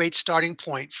 really a great starting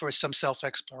point for some self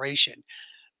exploration.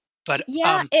 But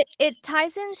Yeah, it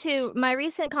ties into my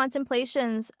recent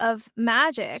contemplations of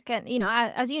magic, and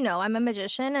as you know, I'm a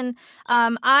magician, and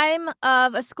I'm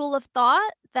of a school of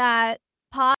thought that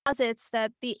posits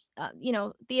that the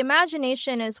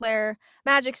imagination is where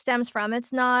magic stems from.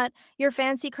 It's not your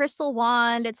fancy crystal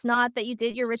wand. It's not that you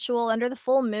did your ritual under the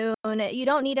full moon. You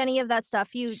don't need any of that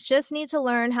stuff. You just need to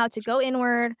learn how to go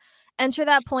inward, enter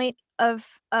that point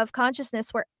of consciousness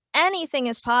where anything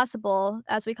is possible,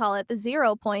 as we call it, the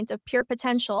 0 point of pure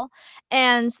potential,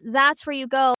 and that's where you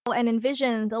go and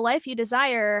envision the life you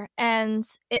desire, and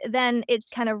then it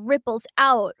kind of ripples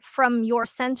out from your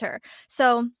center.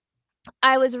 So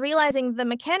I was realizing the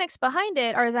mechanics behind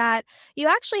it are that you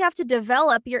actually have to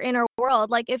develop your inner world.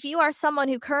 Like, if you are someone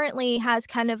who currently has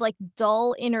kind of like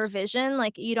dull inner vision,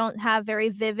 like you don't have very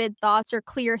vivid thoughts or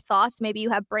clear thoughts, maybe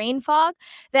you have brain fog,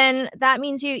 then that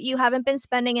means you haven't been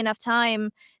spending enough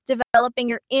time developing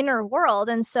your inner world.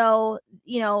 And so,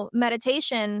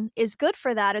 meditation is good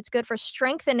for that. It's good for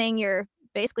strengthening your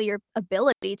basically your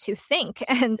ability to think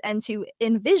and to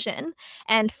envision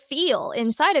and feel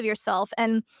inside of yourself.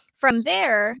 And from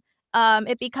there,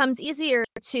 it becomes easier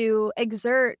to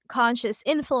exert conscious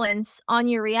influence on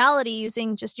your reality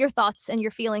using just your thoughts and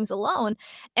your feelings alone.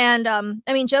 And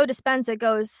I mean, Joe Dispenza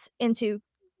goes into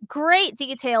great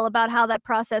detail about how that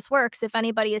process works if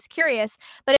anybody is curious.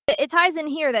 But it ties in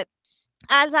here that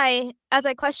as I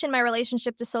question my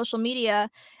relationship to social media,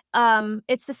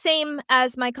 it's the same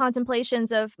as my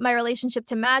contemplations of my relationship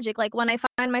to magic. Like, when I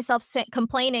find myself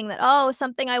complaining that, oh,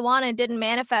 something I wanted didn't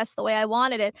manifest the way I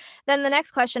wanted it, then the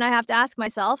next question I have to ask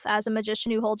myself as a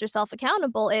magician who holds yourself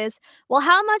accountable is, well,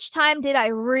 how much time did I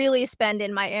really spend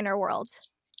in my inner world?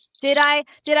 Did I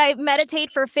meditate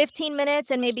for 15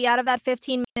 minutes, and maybe out of that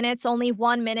 15 minutes only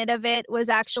 1 minute of it was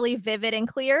actually vivid and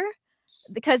clear?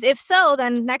 Because if so,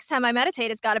 then next time I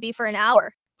meditate, it's got to be for an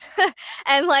hour.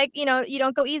 And, like, you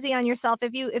don't go easy on yourself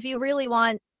if you really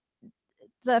want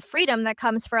the freedom that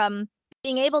comes from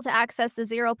being able to access the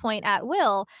 0 point at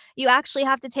will. You actually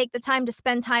have to take the time to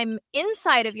spend time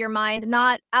inside of your mind,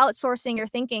 not outsourcing your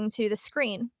thinking to the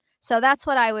screen. So that's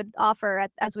what I would offer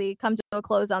as we come to a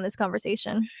close on this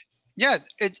conversation. yeah,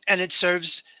 it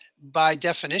serves, by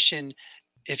definition,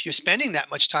 if you're spending that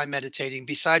much time meditating,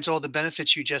 besides all the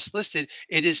benefits you just listed,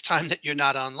 it is time that you're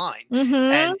not online.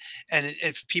 Mhm. And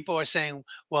if people are saying,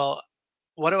 well,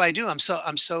 what do I do? I'm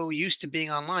so used to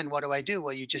being online. What do I do?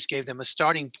 Well, you just gave them a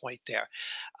starting point there.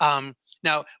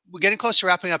 Now we're getting close to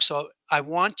wrapping up, so I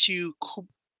want to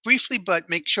briefly, but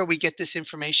make sure we get this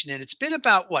information in. It's been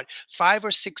about what, 5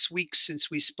 or 6 weeks since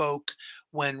we spoke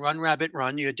when Run Rabbit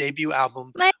Run, your debut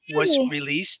album, was Miami.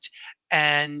 released.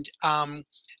 And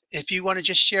if you want to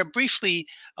just share briefly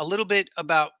a little bit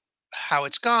about how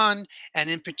it's gone, and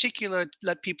in particular,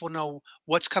 let people know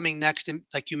what's coming next. And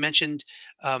like you mentioned,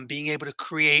 being able to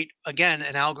create again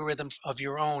an algorithm of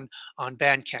your own on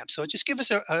Bandcamp. So just give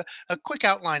us a quick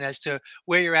outline as to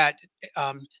where you're at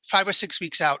 5 or 6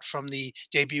 weeks out from the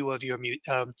debut of your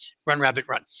Run Rabbit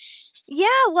Run.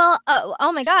 Yeah, well,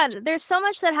 oh my god, there's so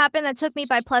much that happened that took me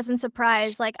by pleasant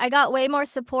surprise. Like, I got way more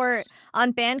support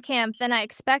on Bandcamp than I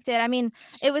expected. I mean,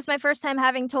 it was my first time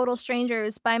having total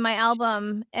strangers buy my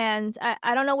album, and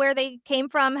I don't know where they came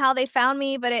from, how they found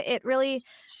me, but it really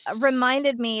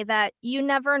reminded me that you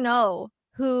never know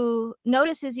who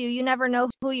notices you. You never know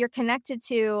who you're connected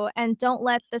to, and don't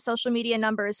let the social media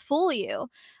numbers fool you.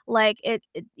 Like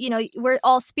we're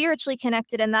all spiritually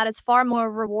connected, and that is far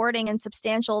more rewarding and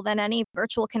substantial than any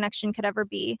virtual connection could ever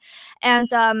be. And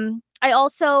I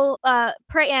also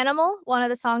Pray Animal, one of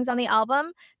the songs on the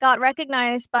album, got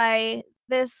recognized by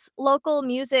this local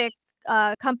music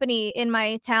company in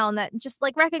my town that just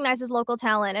like recognizes local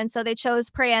talent, and so they chose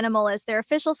Pray Animal as their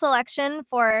official selection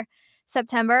for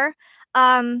September.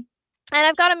 um and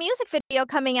I've got a music video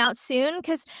coming out soon,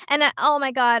 because oh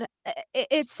my god,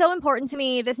 it's so important to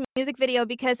me, this music video,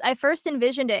 because I first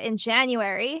envisioned it in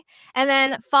January and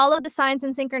then followed the signs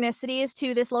and synchronicities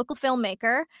to this local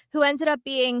filmmaker who ended up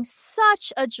being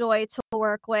such a joy to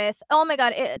work with. Oh my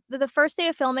god, the first day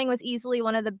of filming was easily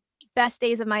one of the best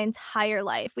days of my entire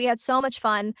life. We had so much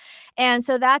fun. And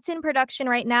so that's in production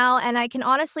right now, and I can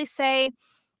honestly say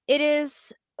it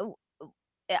is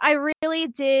I really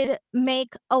did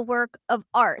make a work of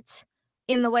art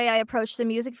in the way I approached the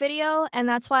music video, and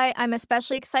that's why I'm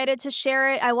especially excited to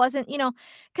share it. I wasn't,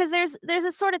 because there's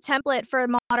a sort of template for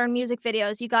modern music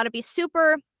videos. You got to be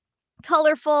super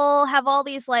colorful, have all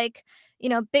these like,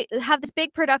 have this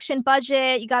big production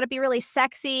budget. You got to be really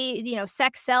sexy,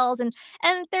 sex sells, and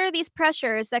there are these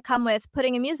pressures that come with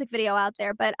putting a music video out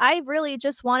there. But I really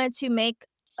just wanted to make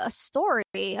a story,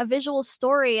 a visual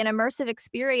story, an immersive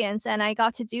experience, and I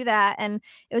got to do that, and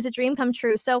it was a dream come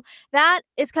true. So that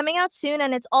is coming out soon,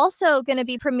 and it's also going to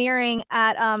be premiering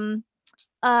at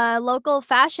a local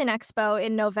fashion expo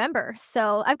in November.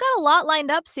 So I've got a lot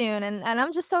lined up soon, and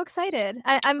I'm just so excited.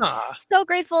 I'm Ah, so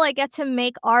grateful I get to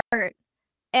make art,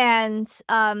 and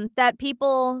that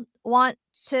people want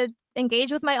to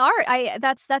engage with my art.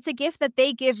 That's a gift that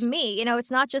they give me.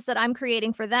 It's not just that I'm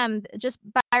creating for them. Just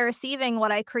by receiving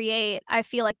what I create, I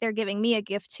feel like they're giving me a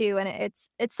gift too, and it's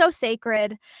so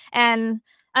sacred. And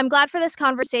I'm glad for this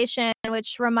conversation,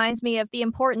 which reminds me of the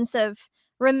importance of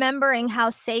remembering how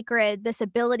sacred this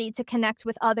ability to connect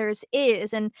with others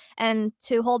is, and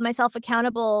to hold myself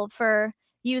accountable for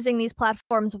using these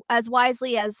platforms as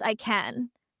wisely as I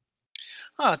can.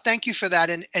 thank you for that.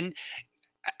 And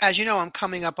as you know, I'm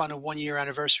coming up on a 1 year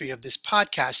anniversary of this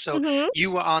podcast. So Mhm.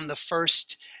 you were on the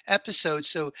first episode.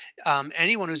 So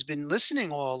anyone who's been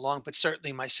listening all along, but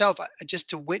certainly myself, just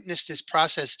to witness this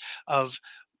process of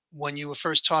when you were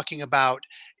first talking about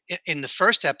in the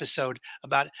first episode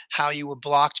about how you were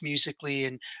blocked musically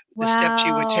and the steps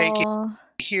you were taking. Wow.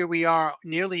 Here we are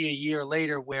nearly a year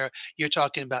later where you're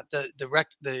talking about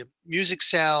the music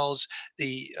sales,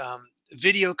 the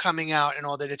video coming out and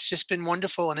all that. It's just been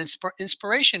wonderful and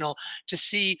inspirational to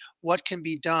see what can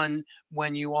be done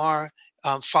when you are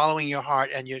following your heart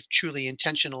and you're truly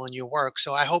intentional in your work.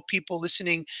 So I hope people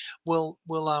listening will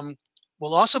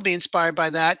also be inspired by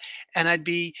that. And I'd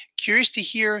be curious to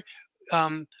hear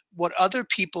what other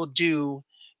people do.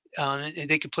 And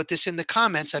they could put this in the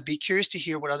comments. I'd be curious to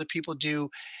hear what other people do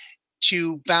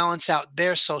to balance out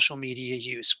their social media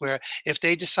use, where if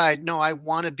they decide, no, I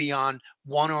want to be on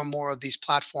one or more of these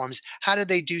platforms, how do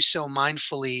they do so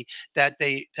mindfully that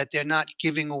they're not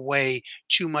giving away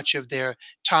too much of their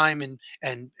time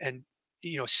and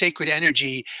sacred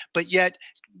energy, but yet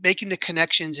making the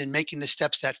connections and making the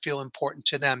steps that feel important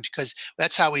to them, because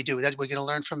that's how we do it. That we're going to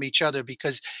learn from each other,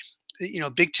 because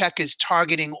big tech is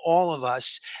targeting all of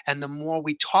us, and the more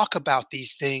we talk about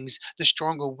these things, the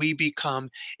stronger we become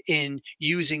in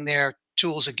using their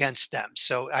tools against them.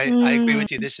 So I agree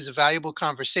with you. Mm. This is a valuable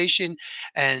conversation,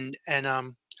 and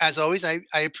as always, I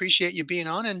appreciate you being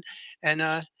on, and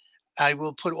I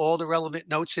will put all the relevant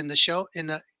notes in the show in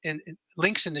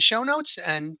links in the show notes.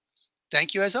 And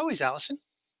thank you as always, Allison.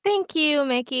 Thank you,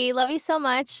 Mickey. Love you so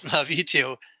much. Love you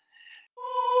too.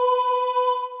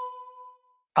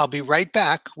 I'll be right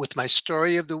back with my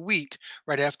story of the week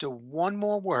right after one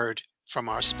more word from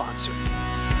our sponsor.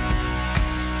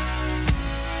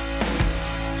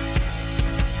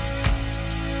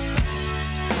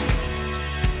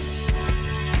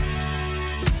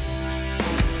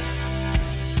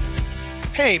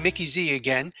 Hey, Mickey Z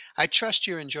again. I trust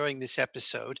you're enjoying this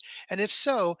episode. And if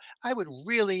so, I would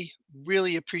really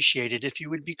appreciate it if you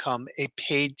would become a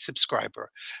paid subscriber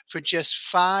for just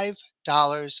 $5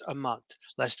 a month,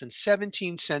 less than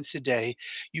 17 cents a day.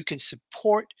 You can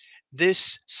support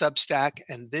this Substack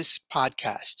and this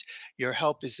podcast. Your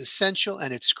help is essential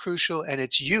and it's crucial, and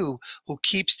it's you who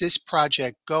keeps this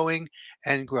project going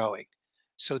and growing.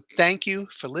 So thank you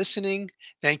for listening.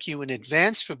 Thank you in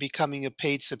advance for becoming a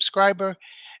paid subscriber,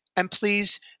 and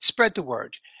please spread the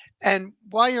word. And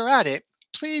while you're at it,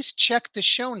 please check the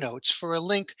show notes for a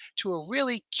link to a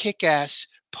really kick ass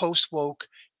post woke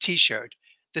t shirt.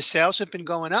 The sales have been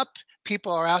going up.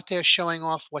 People are out there showing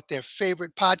off what their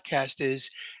favorite podcast is.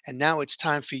 And now it's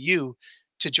time for you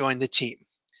to join the team.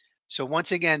 So,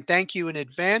 once again, thank you in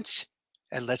advance.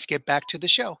 And let's get back to the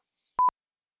show.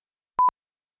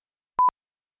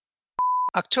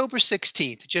 October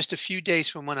 16th, just a few days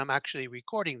from when I'm actually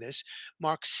recording this,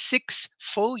 marks 6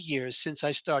 full years since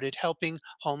I started helping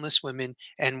homeless women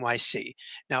NYC.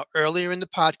 Now, earlier in the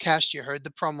podcast, you heard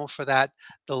the promo for that.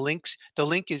 The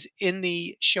link is in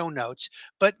the show notes.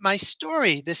 But my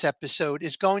story this episode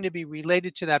is going to be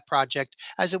related to that project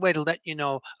as a way to let you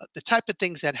know the type of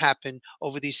things that happen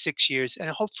over these 6 years, and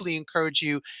hopefully encourage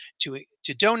you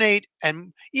to donate,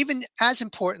 and even as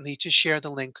importantly, to share the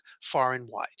link far and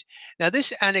wide. Now,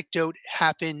 this anecdote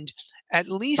happened at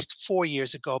least 4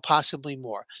 years ago, possibly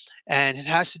more, and it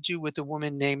has to do with a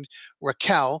woman named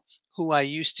Raquel, who I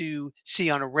used to see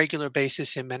on a regular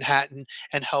basis in Manhattan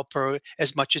and help her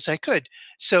as much as I could.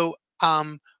 So,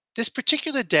 this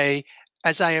particular day,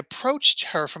 as I approached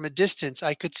her from a distance,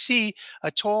 I could see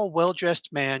a tall, well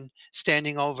dressed man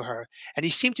standing over her, and he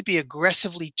seemed to be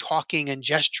aggressively talking and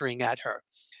gesturing at her.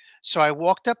 So I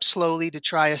walked up slowly to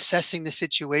try assessing the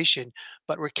situation,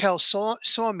 but Raquel saw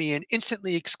me and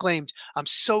instantly exclaimed, "I'm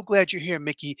so glad you're here,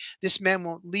 Mickey. This man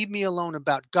won't leave me alone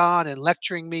about God and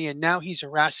lecturing me, and now he's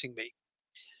harassing me."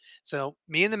 So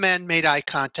me and the man made eye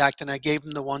contact, and I gave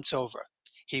him the once over.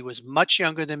 He was much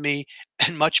younger than me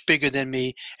and much bigger than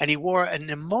me, and he wore an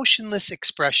emotionless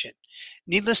expression.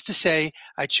 Needless to say,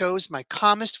 I chose my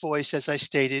calmest voice as I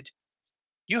stated,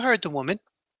 "You heard the woman.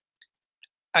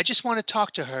 I just want to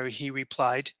talk to her," he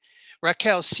replied.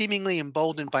 Raquel, seemingly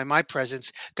emboldened by my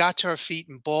presence, got to her feet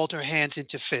and balled her hands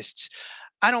into fists.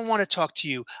 "I don't want to talk to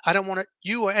you. I don't want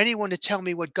you or anyone to tell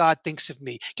me what God thinks of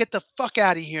me. Get the fuck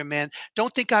out of here, man.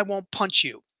 Don't think I won't punch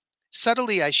you."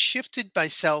 Subtly, I shifted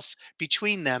myself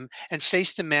between them and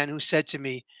faced the man who said to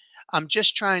me, "I'm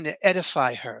just trying to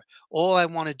edify her. All I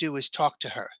want to do is talk to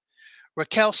her."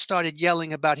 Raquel started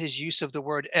yelling about his use of the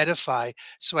word edify,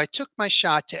 so I took my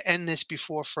shot to end this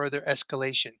before further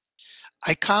escalation.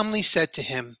 I calmly said to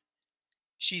him,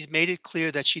 "She's made it clear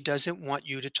that she doesn't want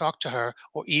you to talk to her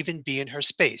or even be in her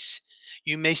space.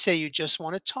 You may say you just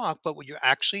want to talk, but what you're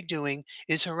actually doing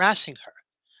is harassing her."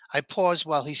 I paused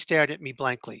while he stared at me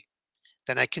blankly.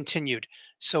 Then I continued,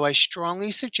 "So I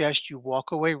strongly suggest you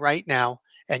walk away right now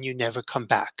and you never come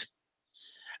back."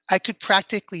 I could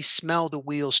practically smell the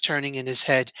wheels turning in his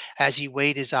head as he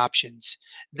weighed his options.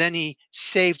 Then he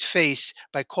saved face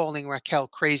by calling Raquel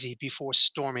crazy before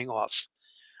storming off.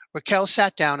 Raquel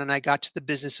sat down, and I got to the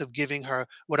business of giving her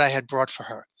what I had brought for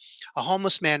her. A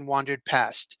homeless man wandered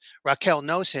past. Raquel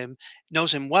knows him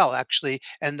well, actually,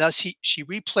 and thus she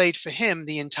replayed for him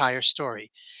the entire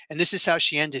story. And this is how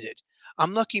she ended it.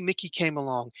 "I'm lucky Mickey came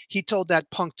along. He told that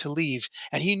punk to leave,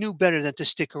 and he knew better than to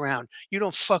stick around. You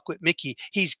don't fuck with Mickey.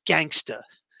 He's gangsta."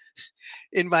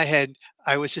 In my head,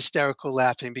 I was hysterical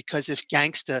laughing, because if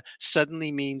gangsta suddenly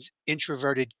means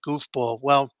introverted goofball,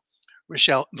 well,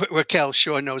 Raquel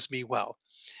sure knows me well.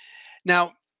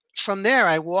 Now, from there,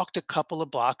 I walked a couple of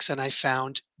blocks and I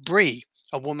found Bree,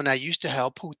 a woman I used to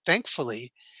help, who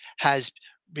thankfully has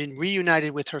been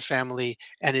reunited with her family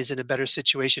and is in a better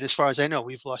situation. As far as I know,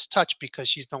 we've lost touch because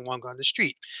she's no longer on the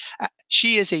street.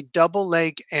 She is a double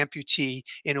leg amputee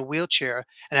in a wheelchair,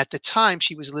 and at the time,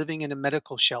 she was living in a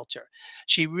medical shelter.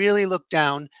 She really looked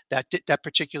down that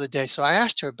particular day, so I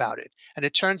asked her about it. And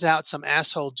it turns out some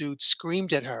asshole dude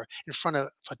screamed at her in front of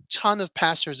a ton of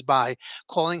passersby,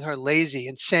 calling her lazy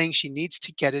and saying she needs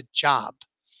to get a job.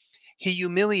 "He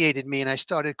humiliated me and I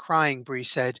started crying," Bree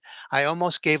said. "I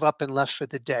almost gave up and left for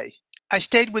the day." I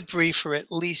stayed with Bree for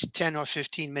at least 10 or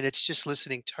 15 minutes just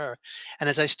listening to her. And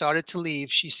as I started to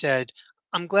leave, she said,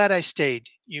 "I'm glad I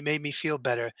stayed. You made me feel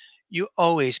better. You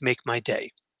always make my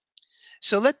day."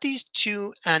 So let these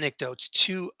two anecdotes,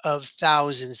 two of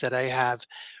thousands that I have,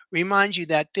 remind you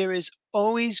that there is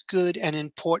always good and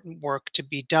important work to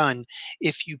be done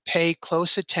if you pay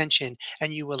close attention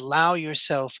and you allow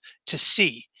yourself to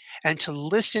see. and to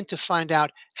listen to find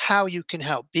out how you can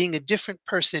help, being a different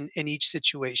person in each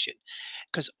situation.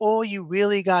 Because all you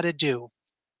really got to do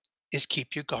is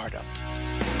keep your guard up.